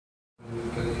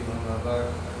بعد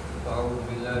فأعوذ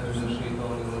بالله من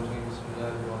الشيطان الرجيم بسم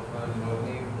الله الرحمن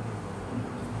الرحيم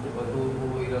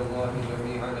وتوبوا إلى الله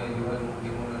جميعا أيها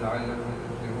المؤمنون لعلكم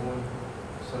تفلحون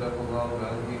صدق الله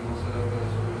العظيم وصدق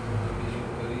رسوله النبي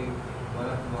الكريم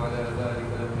ونحن على ذلك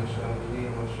لمن الشاهدين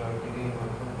والشاكرين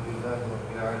والحمد لله رب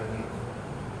العالمين.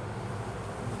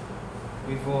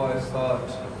 Before I start,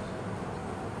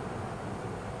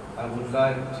 I would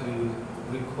like to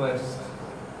request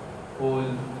all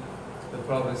the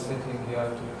brothers sitting here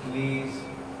to please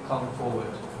come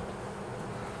forward.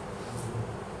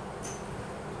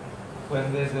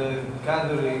 When there's a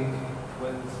gathering,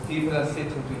 when people are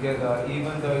sitting together,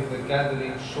 even though the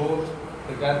gathering is short,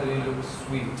 the gathering looks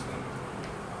sweet.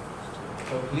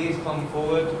 So please come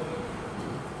forward.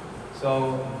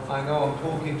 So I know I'm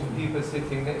talking to people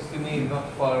sitting next to me, not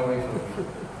far away from me.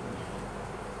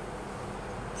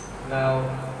 Now,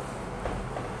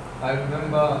 I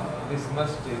remember this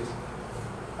masjid.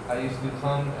 I used to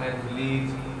come and lead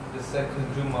the second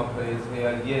Jummah prayers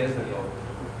here years ago.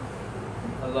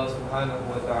 Allah subhanahu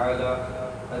wa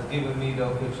ta'ala has given me the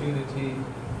opportunity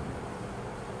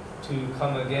to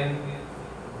come again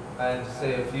and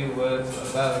say a few words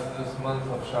about this month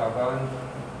of Sha'ban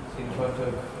in front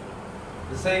of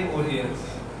the same audience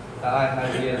that I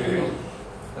had years ago.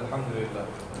 Alhamdulillah.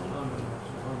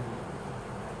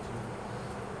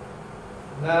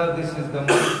 Now this is the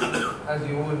month, as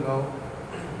you all know,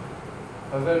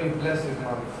 a very blessed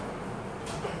month.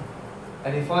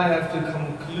 And if I have to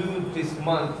conclude this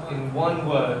month in one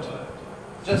word,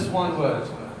 just one word,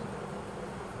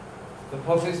 the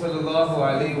Prophet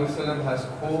ﷺ has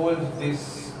called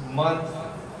this month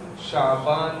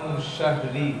Sha'ban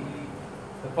Shahri.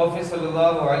 The Prophet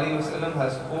ﷺ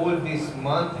has called this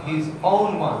month his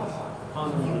own month.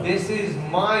 This is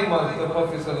my month, the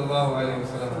Prophet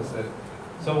ﷺ has said.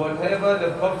 So whatever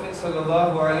the Prophet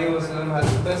ﷺ has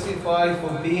specified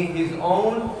for being his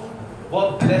own,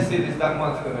 what blessed is that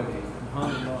month going to be?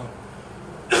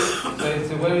 So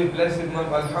it's a very blessed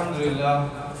month,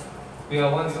 alhamdulillah. We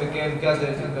are once again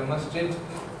gathered in the masjid.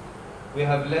 We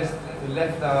have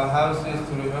left our houses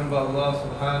to remember Allah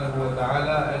subhanahu wa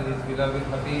ta'ala and His beloved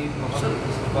Habib Muhammad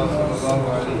Mustafa sallallahu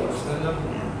alayhi wa sallam.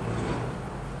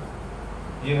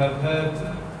 You have heard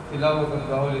tilawat of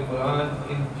the Holy Quran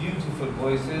in beautiful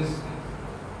voices.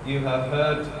 You have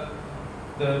heard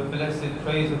the blessed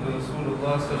praise of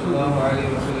Rasulullah sallallahu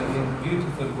alayhi wa sallam in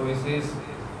beautiful voices.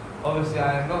 Obviously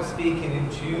I am not speaking in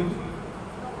tune.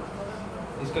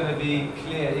 It's going to be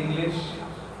clear English.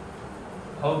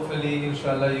 Hopefully,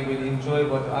 inshallah, you will enjoy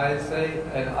what I say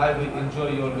and I will enjoy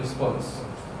your response.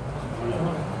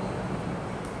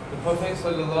 The Prophet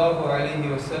sallallahu alayhi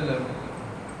wa sallam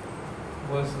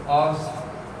was asked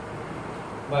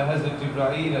by Hazrat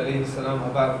Jibreel alayhi salam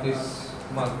about this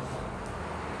month.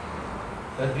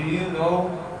 That do you know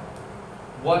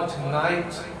what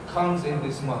night comes in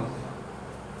this month?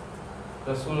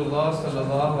 Rasulullah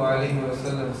sallallahu alayhi wa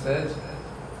sallam said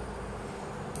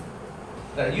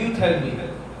that you tell me.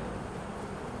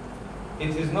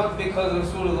 It is not because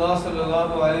Rasulullah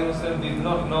sallallahu alayhi wa sallam did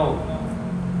not know,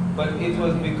 but it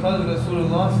was because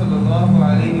Rasulullah sallallahu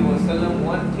alayhi wa sallam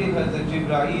wanted Hazrat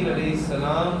Jibreel alayhi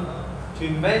salam to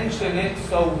mention it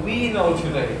so we know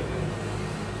today.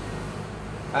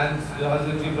 And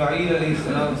Hazrat Jibreel alayhi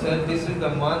salam said, this is the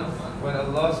month when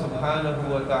Allah subhanahu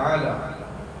wa ta'ala,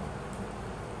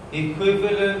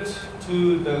 equivalent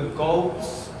to the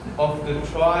goats of the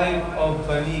tribe of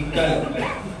Bani Kalb.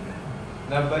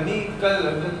 Now Bani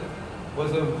Kalb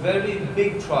was a very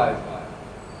big tribe,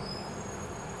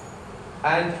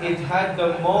 and it had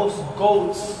the most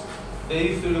goats. They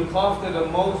used to look after the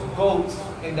most goats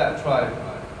in that tribe.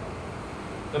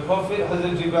 The Prophet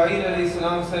Hazrat Jibreel alayhi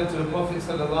salam said to the Prophet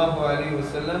sallallahu alayhi wa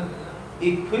sallam,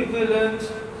 equivalent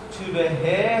to the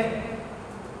hair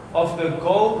of the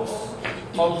goats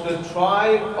of the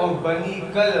tribe of Bani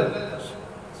Kalb.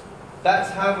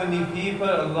 That's how many people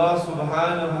Allah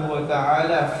subhanahu wa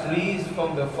ta'ala frees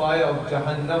from the fire of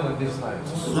Jahannam at this night.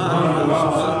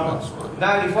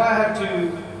 Now if I had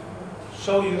to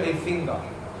show you a finger,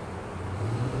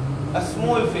 a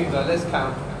small finger, let's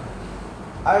count.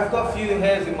 I've got few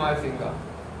hairs in my finger.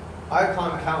 I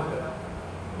can't count them.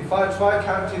 If I try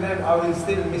counting them, I will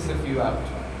still miss a few out.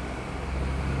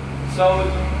 So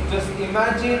just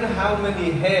imagine how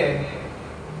many hair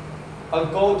a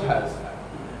goat has.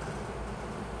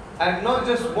 And not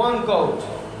just one goat,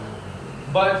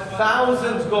 but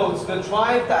thousands goats, the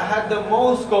tribe that had the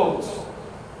most goats.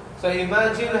 So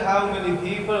imagine how many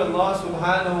people Allah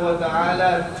subhanahu wa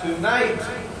ta'ala tonight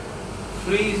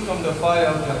frees from the fire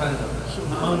of Jahannam.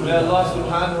 May Allah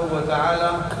subhanahu wa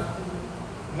ta'ala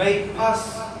make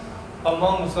us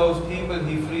amongst those people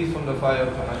He frees from the fire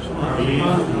of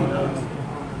Jahannam.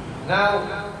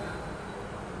 Now,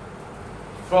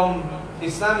 from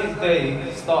Islamic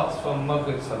day starts from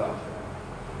Maghrib Salah.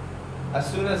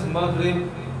 As soon as Maghrib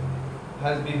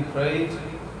has been prayed,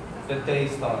 the day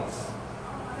starts.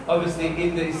 Obviously,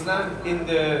 in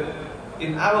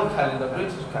our calendar,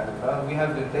 British calendar, we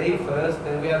have the day first,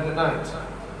 then we have the night.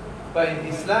 But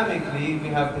Islamically, we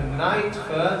have the night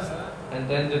first and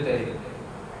then the day.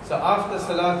 So after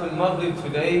Salatul Maghrib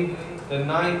today, the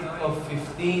night of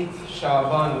 15th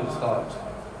Sha'ban will start.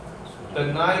 The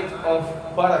night of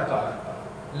Barakah,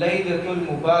 Laylatul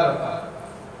Mubarakah,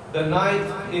 the night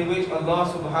in which Allah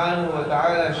subhanahu wa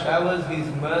ta'ala showers His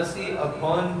mercy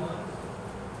upon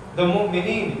the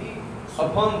mu'mineen,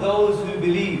 upon those who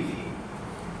believe.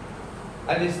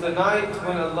 And it's the night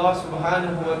when Allah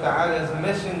subhanahu wa ta'ala's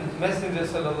Messenger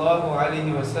sallallahu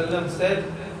alayhi wa sallam said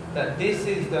that this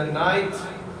is the night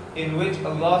in which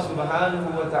Allah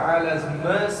subhanahu wa ta'ala's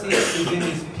mercy is in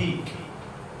its peak.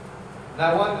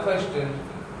 Now one question,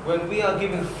 when we are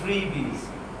given freebies,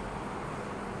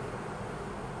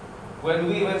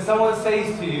 when someone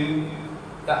says to you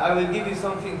that I will give you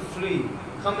something free,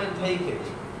 come and take it,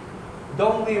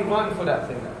 don't we run for that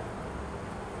thing?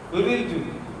 We will do.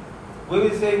 We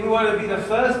will say we want to be the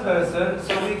first person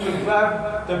so we can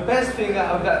grab the best thing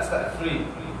out of that free.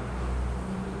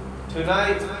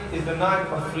 Tonight is the night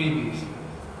of freebies.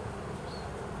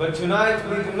 But tonight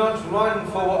we do not run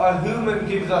for what a human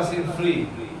gives us in free.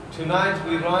 Tonight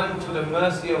we run to the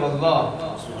mercy of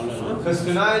Allah. Because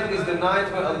tonight is the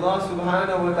night when Allah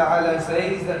subhanahu wa ta'ala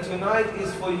says that tonight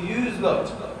is for you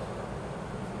lot.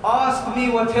 Ask me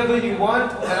whatever you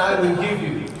want and I will give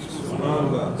you.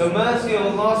 The mercy of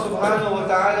Allah subhanahu wa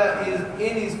ta'ala is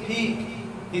in His peak.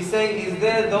 He's saying, is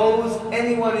there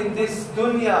anyone in this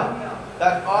dunya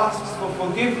that asks for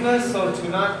forgiveness? So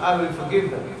tonight I will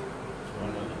forgive them.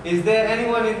 Is there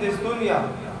anyone in this dunya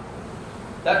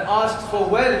that asks for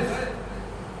wealth,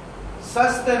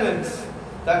 sustenance,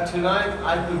 that tonight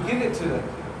I could give it to them?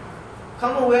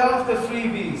 Come away after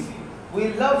freebies.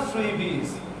 We love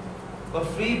freebies. But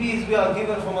freebies we are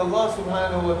given from Allah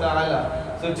subhanahu wa ta'ala.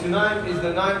 So tonight is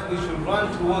the night we should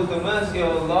run towards the mercy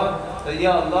of Allah. That,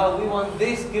 Ya Allah, we want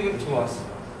this, give it to us.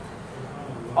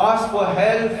 Ask for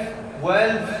health,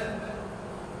 wealth.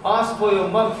 Ask for your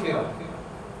maghfirah.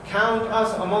 Count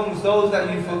us amongst those that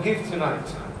you forgive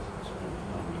tonight.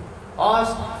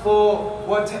 Ask for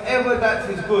whatever that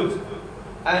is good.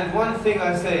 And one thing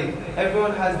I say,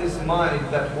 everyone has this mind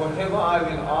that whatever I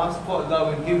will ask for, Allah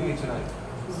will give me tonight.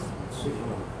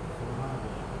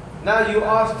 Now you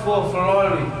ask for a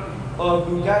Ferrari or a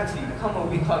Bugatti, come on,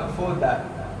 we can't afford that.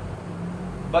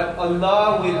 But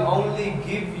Allah will only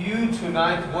give you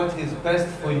tonight what is best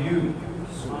for you.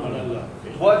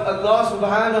 What Allah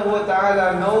subhanahu wa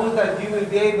ta'ala knows that you will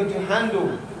be able to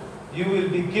handle, you will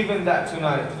be given that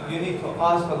tonight. You need to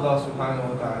ask Allah subhanahu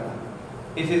wa ta'ala.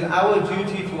 It is our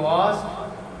duty to ask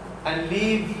and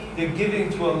leave the giving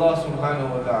to Allah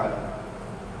subhanahu wa ta'ala.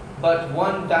 But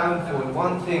one downfall,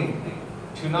 one thing,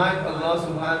 tonight Allah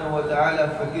subhanahu wa ta'ala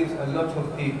forgives a lot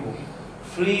of people,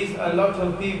 frees a lot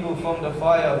of people from the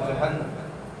fire of Jahannam,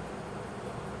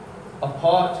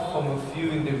 apart from a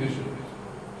few individuals.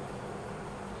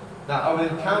 Now I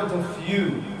will count a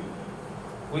few,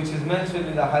 which is mentioned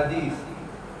in the hadith.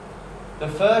 The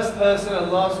first person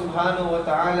Allah subhanahu wa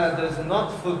ta'ala does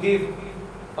not forgive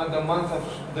on the month of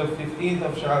the 15th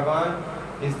of Sha'ban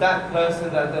is that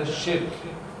person that does shirk.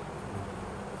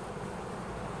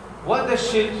 What does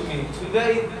shirk mean?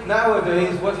 Today,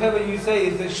 nowadays, whatever you say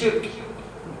is a shirk.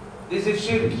 This is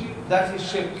shirk, that is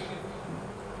shirk.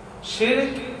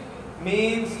 Shirk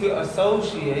means to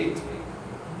associate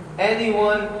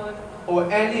anyone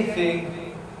or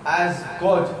anything as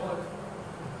God,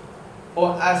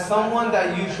 or as someone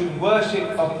that you should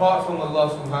worship apart from Allah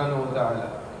subhanahu wa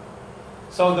ta'ala.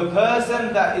 So the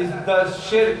person that does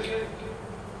shirk,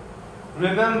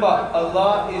 remember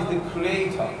Allah is the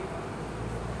creator.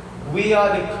 We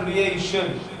are the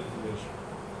creation.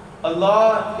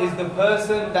 Allah is the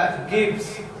person that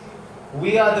gives.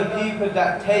 We are the people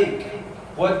that take.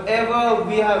 Whatever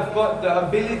we have got, the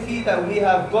ability that we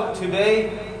have got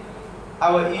today,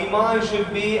 our iman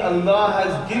should be Allah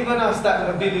has given us that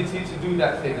ability to do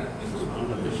that thing.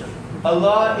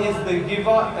 Allah is the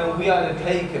giver and we are the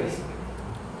takers.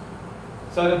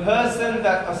 So the person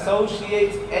that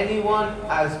associates anyone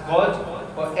as God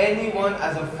or anyone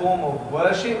as a form of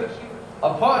worship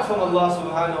apart from Allah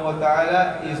subhanahu wa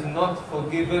ta'ala is not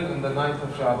forgiven in the night of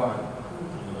Sha'ban.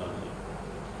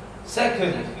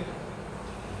 Second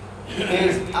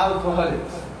is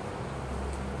alcoholics.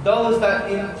 those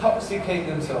that intoxicate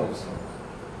themselves,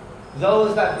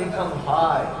 those that become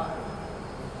high.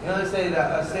 You know, they say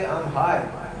that, I say I'm high.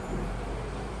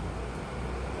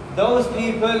 Those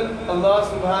people, Allah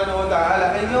subhanahu wa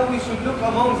ta'ala, and you know, we should look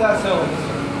amongst ourselves.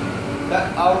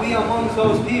 That are we amongst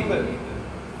those people?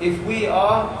 If we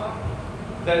are,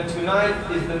 then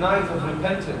tonight is the night of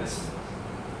repentance.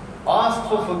 Ask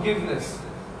for forgiveness.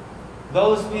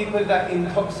 Those people that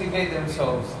intoxicate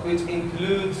themselves, which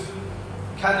includes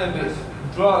cannabis,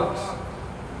 drugs,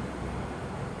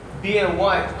 beer,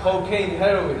 white, cocaine,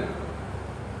 heroin,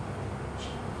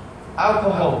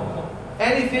 alcohol,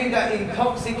 anything that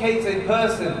intoxicates a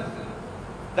person,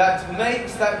 that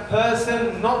makes that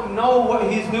person not know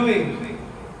what he's doing,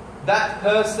 that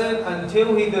person,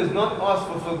 until he does not ask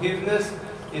for forgiveness,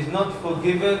 is not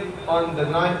forgiven on the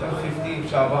night of 15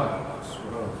 Shaban.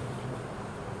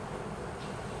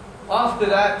 After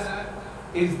that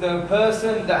is the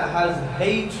person that has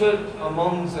hatred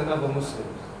amongst another Muslim.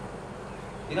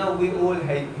 You know, we all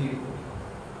hate people.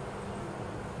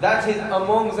 That is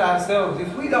amongst ourselves.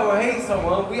 If we don't hate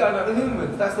someone, we are not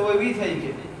humans. That's the way we take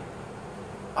it.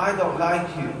 I don't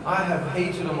like you. I have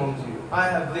hatred amongst you. I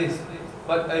have this.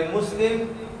 But a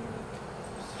Muslim's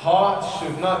heart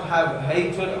should not have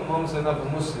hatred amongst another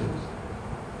Muslim.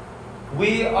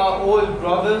 We are all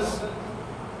brothers,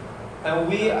 and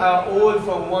we are all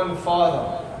from one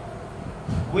Father.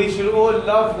 We should all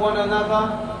love one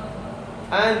another,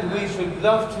 and we should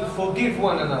love to forgive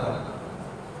one another.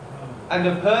 And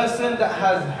a person that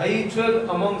has hatred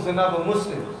amongst another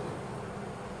Muslim,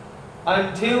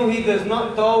 until he does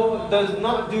not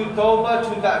do tawbah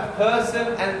to that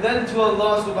person and then to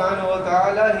Allah subhanahu wa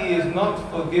ta'ala, he is not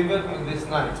forgiven in this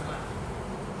night.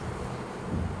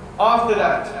 After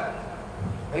that,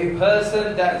 a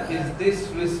person that is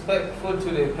disrespectful to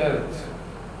their parents.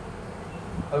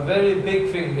 A very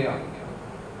big thing here.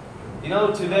 You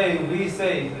know, today we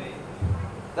say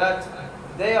that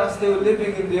they are still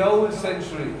living in the old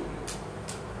century.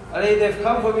 They've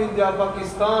come from India,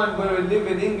 Pakistan, where we live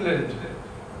in England.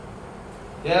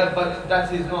 Yeah, but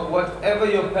that is not whatever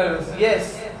your parents.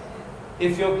 Yes,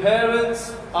 if your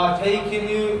parents are taking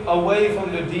you away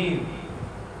from the deen,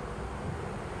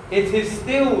 it is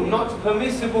still not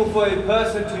permissible for a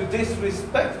person to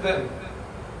disrespect them.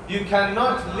 You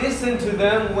cannot listen to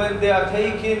them when they are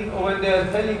taking or when they are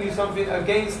telling you something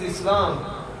against Islam.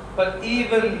 But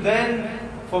even then,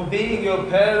 for being your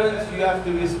parents, you have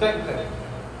to respect them.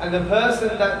 And the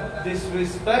person that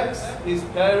disrespects his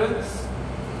parents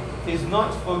is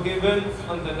not forgiven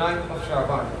on the night of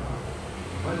Shaban,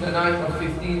 on the night of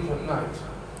 15th of night.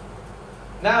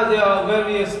 Now there are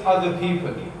various other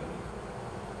people.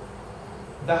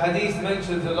 The hadith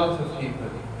mentions a lot of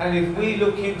people. And if we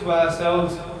look into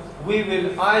ourselves, we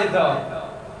will either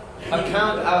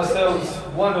account ourselves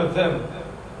one of them.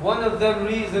 One of them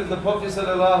reasons the Prophet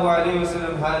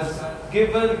ﷺ has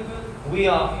given, we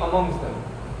are amongst them.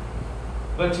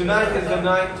 But tonight is the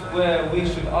night where we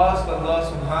should ask Allah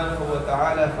subhanahu wa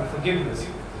ta'ala for forgiveness.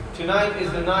 Tonight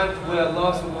is the night where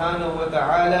Allah subhanahu wa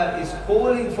ta'ala is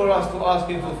calling for us to ask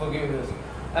Him for forgiveness.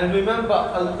 And remember,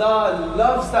 Allah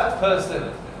loves that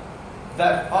person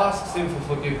that asks Him for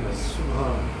forgiveness.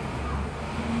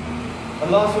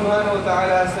 Allah subhanahu wa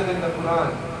ta'ala said in the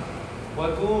Quran,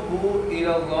 وَتُوبُوا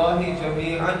إِلَى اللَّهِ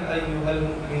جَمِيعًا أَيُّهَا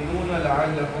الْمُؤْمِنُونَ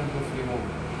لَعَلَّكُمْ تُفْلِحُونَ.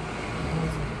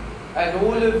 And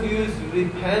all of you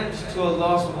repent to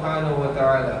Allah subhanahu wa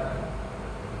ta'ala,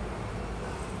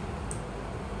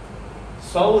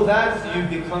 so that you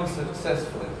become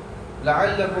successful.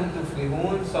 لَعَلَّكُمْ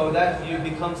تُفْلِحُونَ, so that you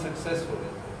become successful.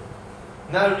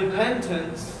 Now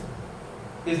repentance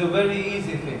is a very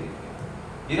easy thing.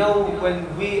 You know,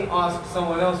 when we ask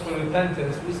someone else for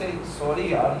repentance, we say, sorry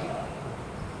yaar.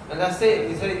 And that's it.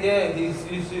 You say, yeah,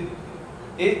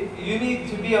 you need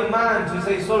to be a man to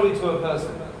say sorry to a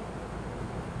person.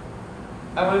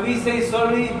 And when we say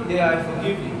sorry, yeah, I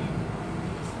forgive you.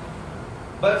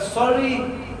 But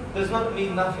sorry does not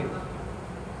mean nothing.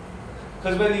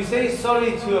 Because when you say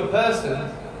sorry to a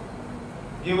person,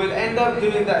 you will end up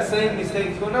doing that same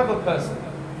mistake to another person.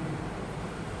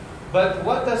 But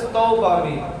what does tawbah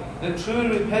mean? The true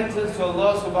repentance to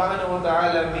Allah subhanahu wa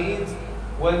ta'ala means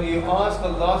when you ask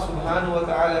Allah subhanahu wa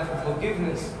ta'ala for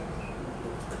forgiveness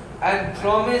and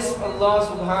promise Allah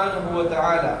subhanahu wa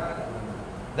ta'ala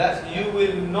that you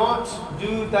will not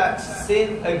do that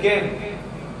sin again.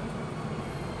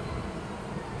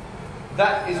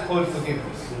 That is called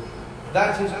forgiveness.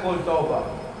 That is called tawbah.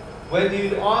 When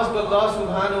you ask Allah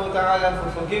subhanahu wa ta'ala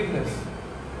for forgiveness,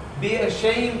 be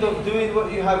ashamed of doing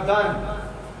what you have done,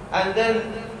 and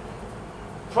then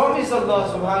promise Allah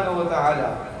subhanahu wa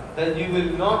ta'ala that you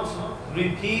will not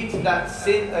repeat that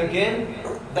sin again,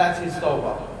 that is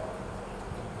tawbah.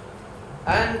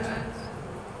 And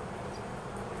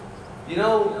you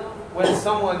know, when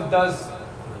someone does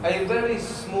a very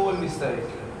small mistake,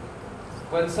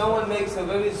 when someone makes a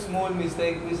very small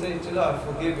mistake, we say, Chala, I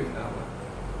forgive him now.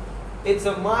 It's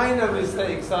a minor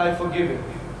mistake, so I forgive him.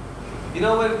 You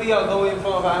know, when we are going in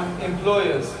front of our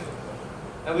employers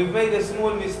and we've made a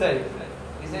small mistake,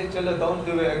 we say, Chala, don't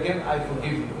do it again, I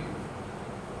forgive you.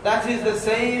 That is the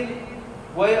same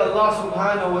way Allah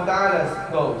subhanahu wa ta'ala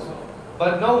goes.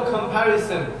 But no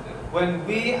comparison when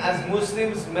we as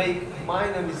Muslims make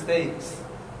minor mistakes.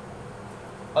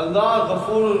 Allah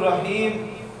Ghafurur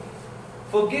Rahim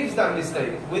forgives that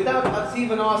mistake without us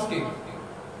even asking.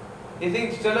 He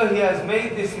thinks, Chalo, he has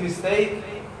made this mistake,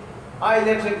 I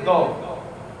let it go.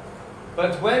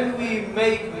 But when we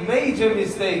make major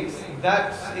mistakes,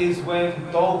 that is when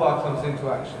tawbah comes into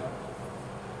action.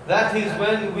 That is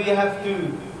when we have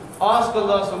to ask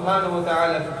Allah subhanahu wa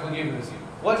ta'ala for forgiveness.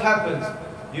 What happens?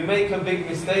 You make a big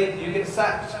mistake, you get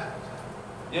sacked.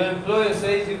 Your employer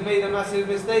says you've made a massive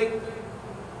mistake,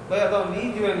 but I don't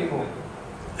need you anymore.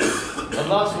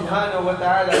 Allah subhanahu wa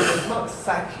ta'ala does not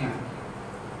sack you,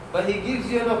 but He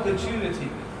gives you an opportunity.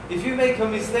 If you make a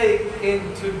mistake in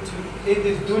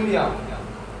this dunya,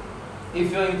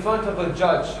 if you're in front of a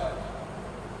judge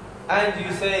and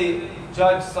you say,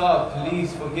 Judge Saab,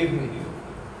 please forgive me,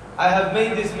 I have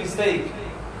made this mistake,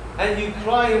 and you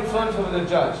cry in front of the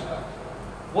judge,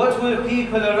 what will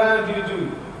people around you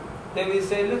do? They will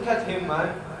say, look at him,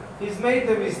 man, he's made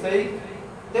the mistake.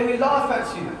 They will laugh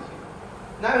at you.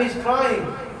 Now he's crying.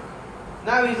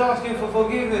 Now he's asking for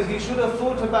forgiveness. He should have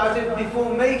thought about it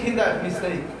before making that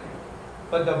mistake.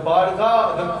 But the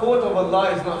bargah, the court of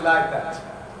Allah is not like that.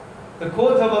 The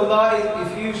court of Allah is,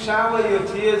 if you shower your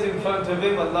tears in front of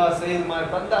Him, Allah says, my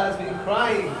banda has been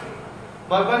crying.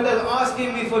 My banda is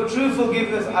asking me for true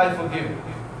forgiveness, I forgive him.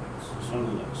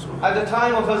 At the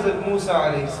time of Hazrat Musa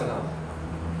alayhi salam,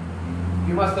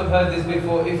 you must have heard this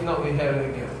before, if not we hear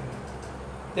it again.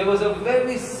 There was a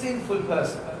very sinful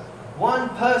person. One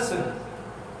person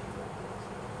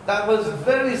that was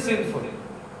very sinful.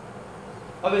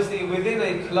 Obviously within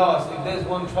a class, if there's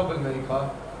one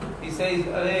troublemaker, he says,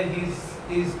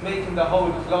 he's making the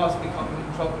whole class become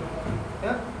in trouble.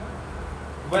 Yeah?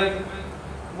 When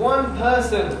one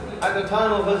person at the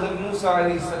time of Hazrat Musa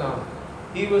alayhi salam,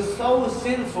 he was so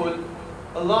sinful,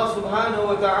 Allah subhanahu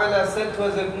wa ta'ala said to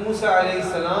Hazrat Musa alayhi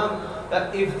salam,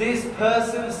 that if this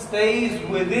person stays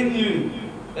within you,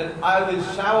 then I will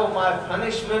shower my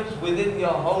punishment within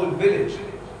your whole village.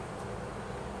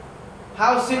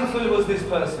 How sinful was this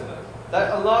person?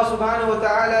 That Allah subhanahu wa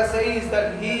ta'ala says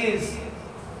that he is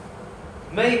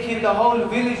making the whole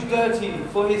village dirty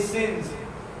for his sins.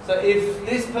 So if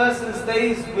this person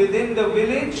stays within the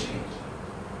village,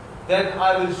 then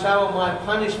I will shower my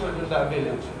punishment with that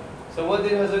village. So what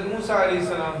did Hazrat Musa alayhi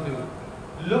salam do?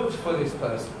 Looked for this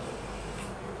person,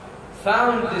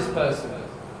 found this person,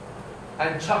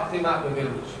 and chucked him out the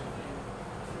village.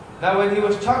 Now when he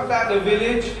was chucked out the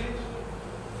village,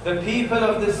 the people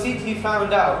of the city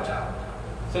found out.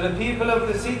 So the people of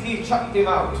the city chucked him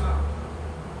out.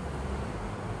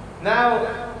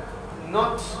 Now,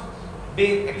 not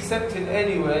being accepted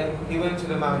anywhere, he went to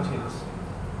the mountains.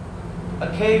 A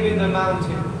cave in the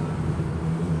mountain.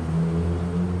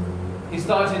 He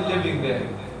started living there.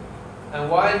 And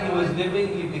while he was living,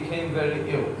 he became very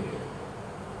ill.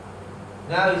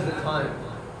 Now is the time.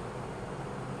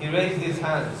 He raised his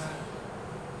hands.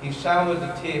 He showered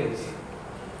the tears.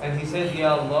 And he said,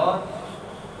 Ya Allah,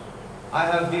 I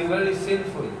have been very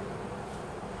sinful.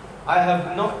 I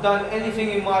have not done anything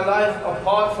in my life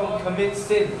apart from commit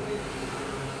sin.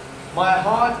 My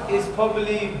heart is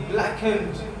probably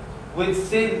blackened with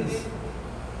sins.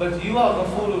 But you are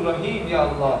Ghafurur Rahim, Ya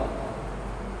Allah.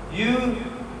 You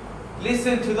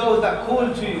listen to those that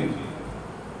call to you.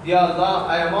 Ya Allah,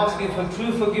 I am asking for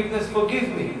true forgiveness, forgive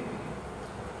me.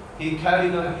 He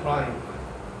carried on crying.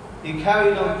 He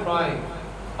carried on crying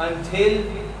until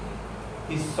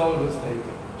his soul was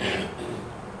taken.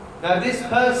 Now this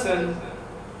person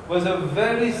was a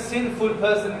very sinful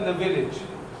person in the village.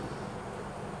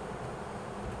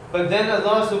 But then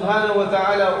Allah subhanahu wa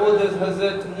ta'ala orders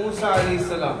Hazrat Musa alayhi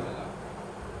salam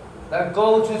that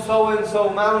go to so and so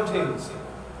mountains,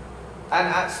 and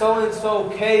at so and so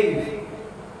cave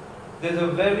there's a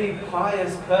very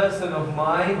pious person of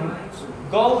mine.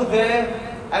 Go there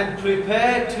and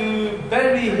prepare to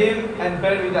bury him and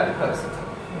bury that person.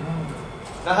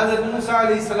 Now Hazrat Musa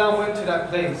alayhi salam went to that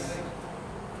place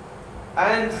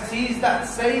and sees that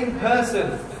same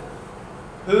person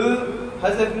who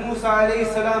Hazrat Musa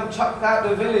alayhi salam chucked out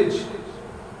the village.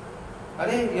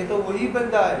 Arey, ye to wahi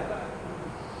banda hai.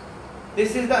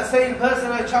 This is that same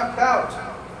person I chucked out.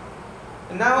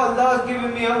 And now Allah has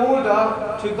given me an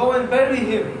order to go and bury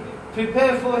him,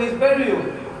 prepare for his burial.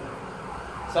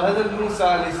 So Hazrat Musa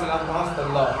alayhi salam asked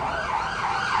Allah,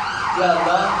 Ya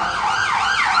Allah,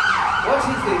 what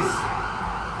is this?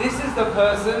 This is the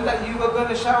person that you were going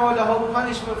to shower the whole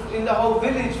punishment in the whole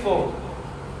village for.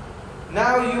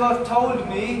 Now you have told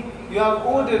me, you have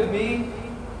ordered me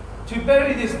to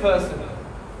bury this person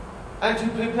and to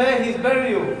prepare his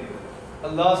burial.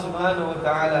 Allah subhanahu wa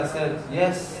ta'ala said,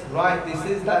 yes, right, this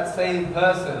is that same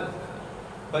person.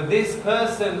 But this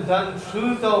person done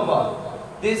true tawbah.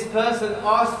 This person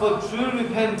asked for true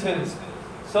repentance.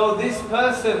 So this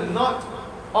person, not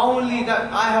only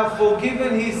that I have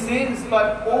forgiven his sins,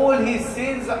 but all his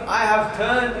sins I have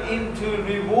turned into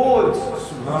rewards.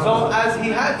 So as he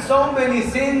had so many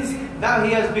sins, now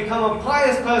he has become a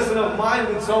pious person of mine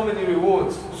with so many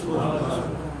rewards.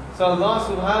 So Allah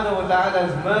subhanahu wa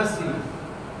ta'ala's mercy,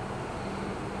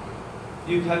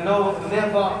 you can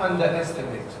never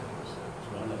underestimate.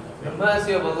 The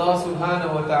mercy of Allah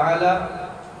subhanahu wa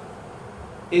ta'ala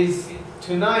is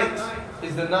tonight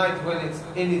is the night when it's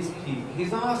in its peak.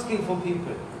 He's asking for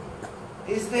people.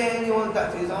 Is there anyone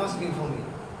that is asking for me?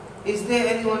 Is there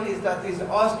anyone that is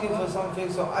asking for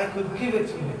something so I could give it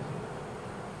to him?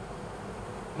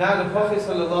 Now the Prophet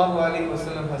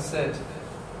ﷺ has said,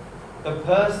 the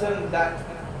person that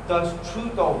does true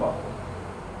tawbah,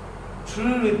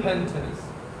 true repentance,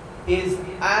 is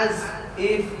as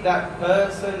if that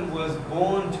person was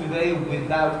born today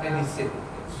without any sin.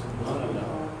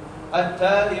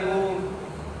 At-taibu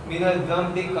min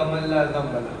al-dhanbi kaman la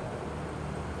dhanba lahu.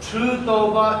 True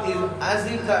tawbah is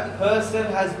as if that person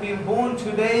has been born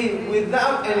today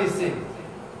without any sin.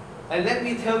 And let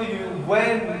me tell you,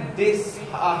 when this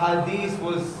hadith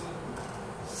was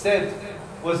said,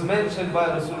 was mentioned by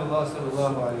Rasulullah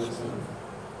sallallahu alaihi wasallam,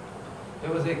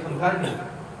 there was a companion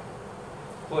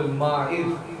called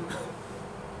Moeeh.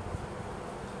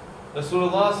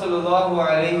 Rasulullah sallallahu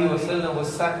alaihi wasallam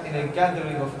was sat in a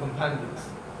gathering of companions.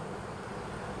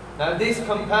 Now this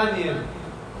companion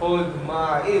called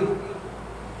Moeeh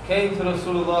came to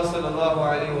Rasulullah sallallahu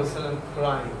alaihi wasallam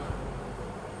crying.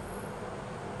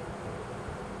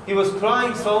 He was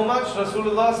crying so much,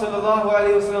 Rasulullah sallallahu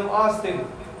alaihi wasallam asked him,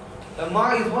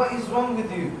 Moeeh, what is wrong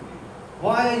with you?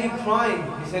 Why are you crying?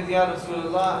 He said, Ya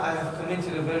Rasulullah, I have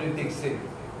committed a very big sin.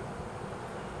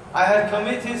 I have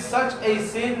committed such a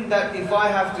sin that if I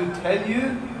have to tell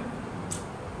you,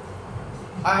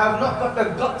 I have not got the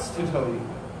guts to tell you.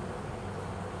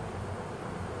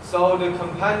 So the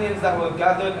companions that were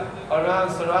gathered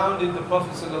around, surrounded the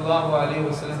Prophet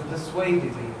ﷺ,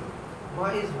 persuaded him.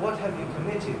 Moeeh, what have you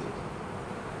committed?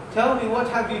 Tell me, what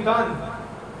have you done?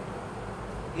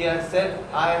 He has said,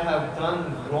 I have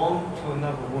done wrong to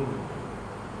another woman.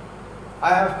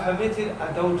 I have committed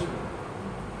adultery.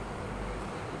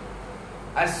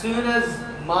 As soon as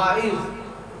Moeeh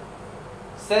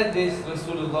said this,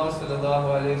 Rasulullah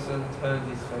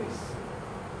turned his face.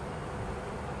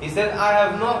 He said, I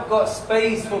have not got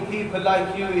space for people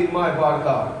like you in my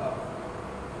bargah.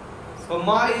 So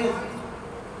Moeeh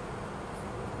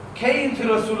came to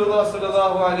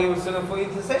Rasulullah for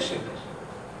intercession.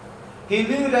 He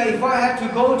knew that if I had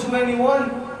to go to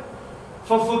anyone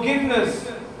for forgiveness,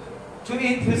 to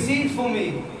intercede for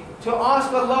me, to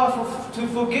ask Allah to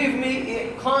forgive me,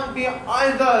 it can't be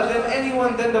either than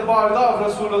anyone than the bargah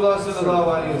of Rasulullah.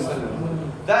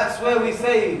 That's where we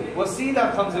say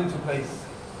wasila comes into place.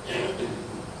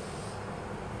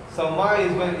 So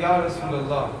Moeeh went, Ya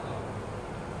Rasulullah,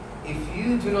 if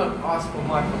you do not ask for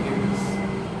my forgiveness,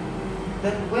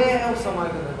 then where else am I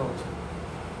going to go to?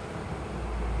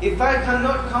 If I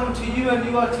cannot come to you and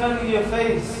you are turning your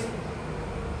face,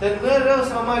 then where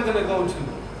else am I going to go to?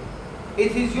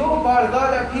 It is your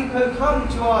bargah that people come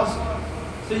to ask,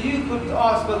 so you could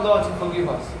ask Allah to forgive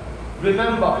us.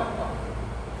 Remember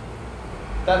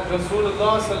that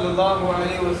Rasulullah sallallahu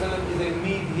alaihi wasallam is a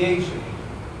mediation.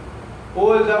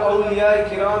 All the awliya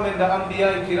kiram and the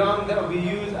anbiya kiram that we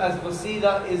use as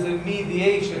wasila is a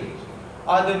mediation.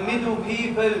 Are the middle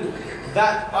people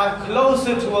that are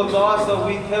closer to Allah, so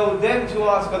we tell them to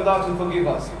ask Allah to forgive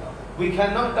us. We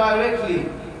cannot directly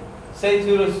say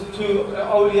to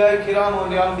awliya kiram or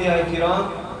the anbiya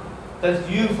kiram that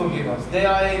you forgive us. They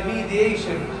are a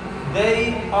mediation.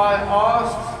 They are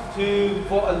asked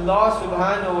for Allah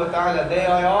subhanahu wa ta'ala. They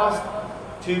are asked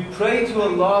to pray to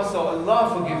Allah so Allah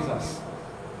forgives us.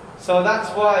 So that's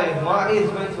why Moeeh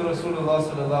went to Rasulullah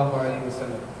sallallahu alayhi wa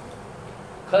sallam.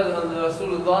 Because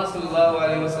Rasulullah sallallahu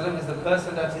alayhi wa sallam is the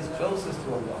person that is closest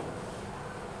to Allah.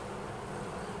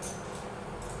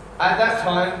 At that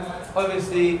time,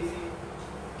 obviously,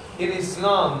 in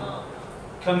Islam,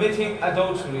 committing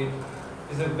adultery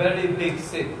is a very big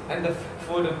sin, and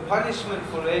for the punishment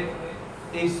for it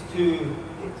is to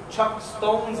chuck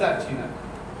stones at you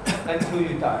until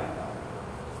you die.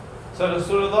 So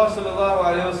Rasulullah sallallahu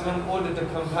alaihi wasallam ordered the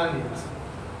companions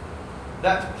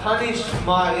that punish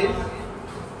Moeeh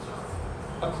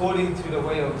according to the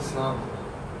way of Islam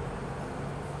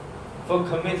for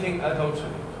committing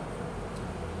adultery.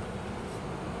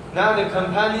 Now the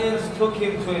companions took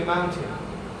him to a mountain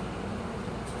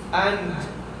and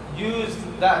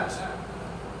used that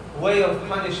way of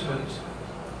punishment.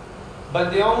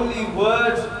 But the only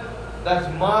word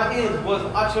that Moeeh was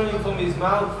uttering from his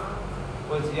mouth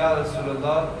was, Ya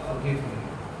Rasulullah, forgive me.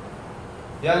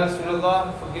 Ya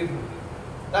Rasulullah, forgive me.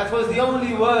 That was the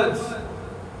only words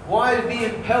while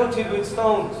being pelted with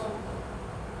stones.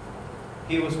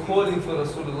 He was calling for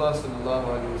Rasulullah sallallahu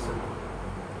alaihi wasallam.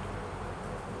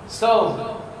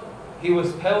 So he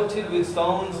was pelted with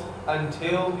stones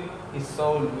until his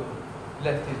soul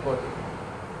left his body.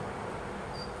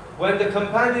 When the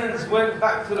companions went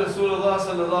back to Rasulullah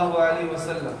sallallahu alaihi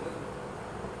wasallam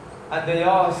and they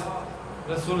asked,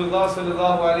 Rasulullah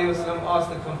sallallahu alaihi wasallam asked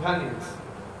the companions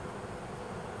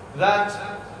that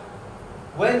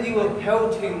when you were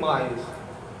pelting Moeeh,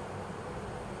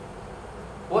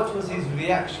 what was his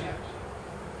reaction?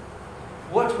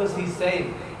 What was he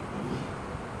saying?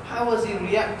 How was he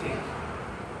reacting?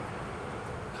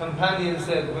 Companion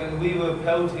said, when we were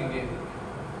pelting him,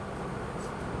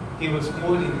 he was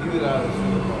calling you, Ya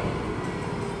Rasulullah.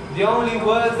 The only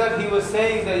words that he was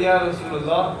saying that, Ya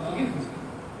Rasulullah, forgive me.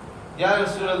 Ya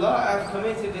Rasulullah, I have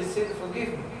committed this sin,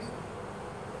 forgive me.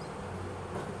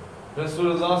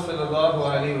 Rasulullah sallallahu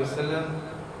alayhi wasallam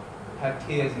had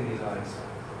tears in his eyes.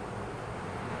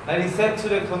 And he said to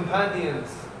the companions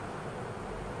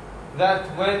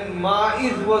that when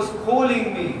Moeeh was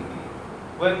calling me,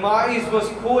 when Moeeh was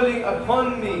calling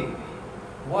upon me,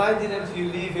 why didn't you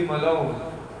leave him alone?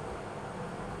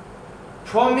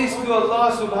 Promise to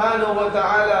Allah subhanahu wa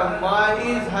ta'ala,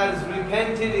 Moeeh has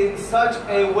repented in such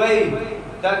a way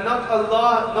that not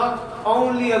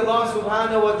only Allah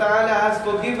subhanahu wa ta'ala has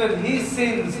forgiven his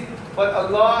sins, but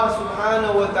Allah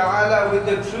subhanahu wa ta'ala, with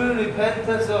the true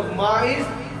repentance of Moeeh,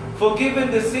 forgiven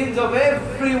the sins of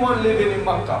everyone living in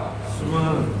Makkah.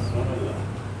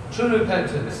 True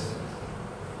repentance,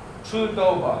 true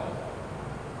tawbah.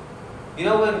 You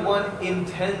know when one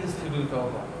intends to do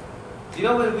tawbah, you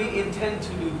know when we intend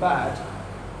to do bad,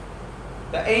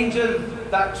 the angel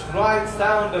that writes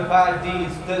down the bad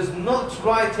deeds does not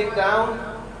write it down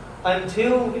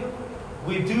until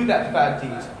we do that bad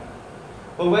deed.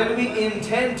 But when we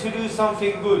intend to do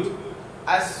something good,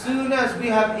 as soon as we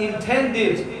have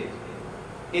intended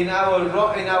in our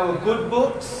good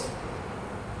books,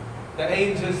 the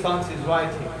angel starts his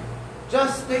writing.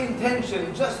 Just the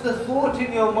intention, just the thought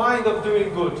in your mind of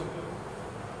doing good,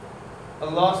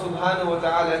 Allah subhanahu wa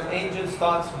ta'ala's angel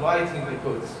starts writing the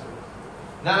goods.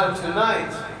 Now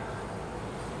tonight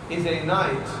is a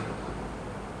night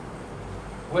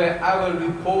where our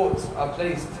reports are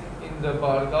placed in the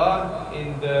bargah,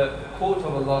 in the court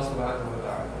of Allah subhanahu wa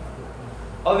ta'ala.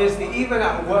 Obviously, even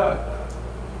at work,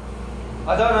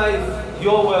 I don't know if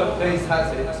your workplace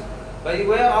has it, but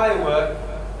where I work,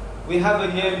 we have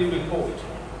a yearly report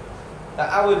that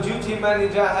our duty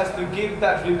manager has to give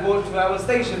that report to our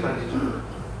station manager.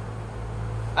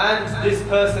 And this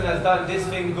person has done this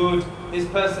thing good, this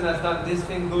person has done this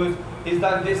thing good, he's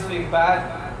done this thing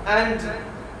bad. And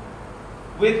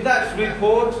with that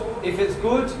report, if it's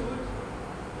good,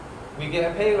 we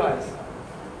get a pay rise.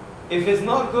 If it's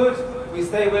not good, we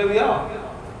stay where we are.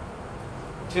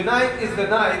 Tonight is the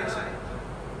night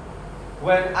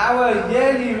when our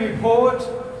yearly report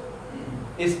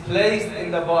is placed in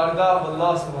the bargah of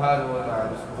Allah subhanahu wa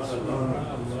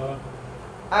ta'ala.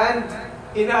 And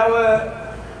in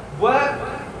our work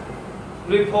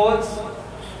reports,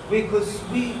 we could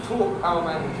sweet talk our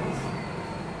managers.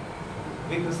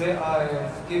 We could say,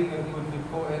 give me a good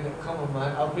report and come on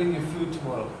man, I'll bring you food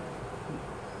tomorrow.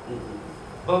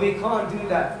 But we can't do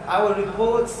that. Our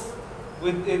reports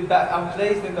that are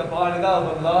placed in the bargah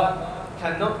of Allah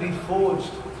cannot be forged.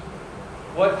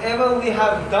 Whatever we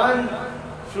have done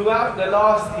throughout the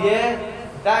last year,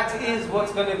 that is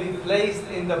what's going to be placed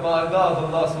in the bargah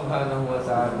of Allah subhanahu wa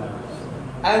ta'ala.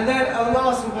 And then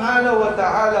Allah subhanahu wa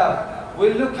ta'ala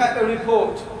will look at the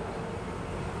report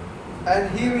and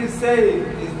He will say,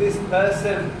 is this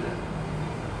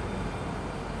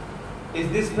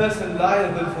person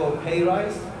liable for a pay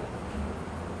rise?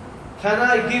 Can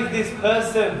I give this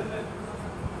person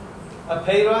a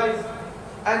pay rise?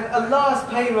 And Allah's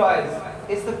pay rise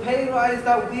It's the pay rise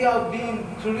that we are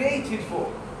being created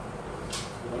for.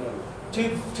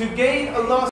 To gain Allah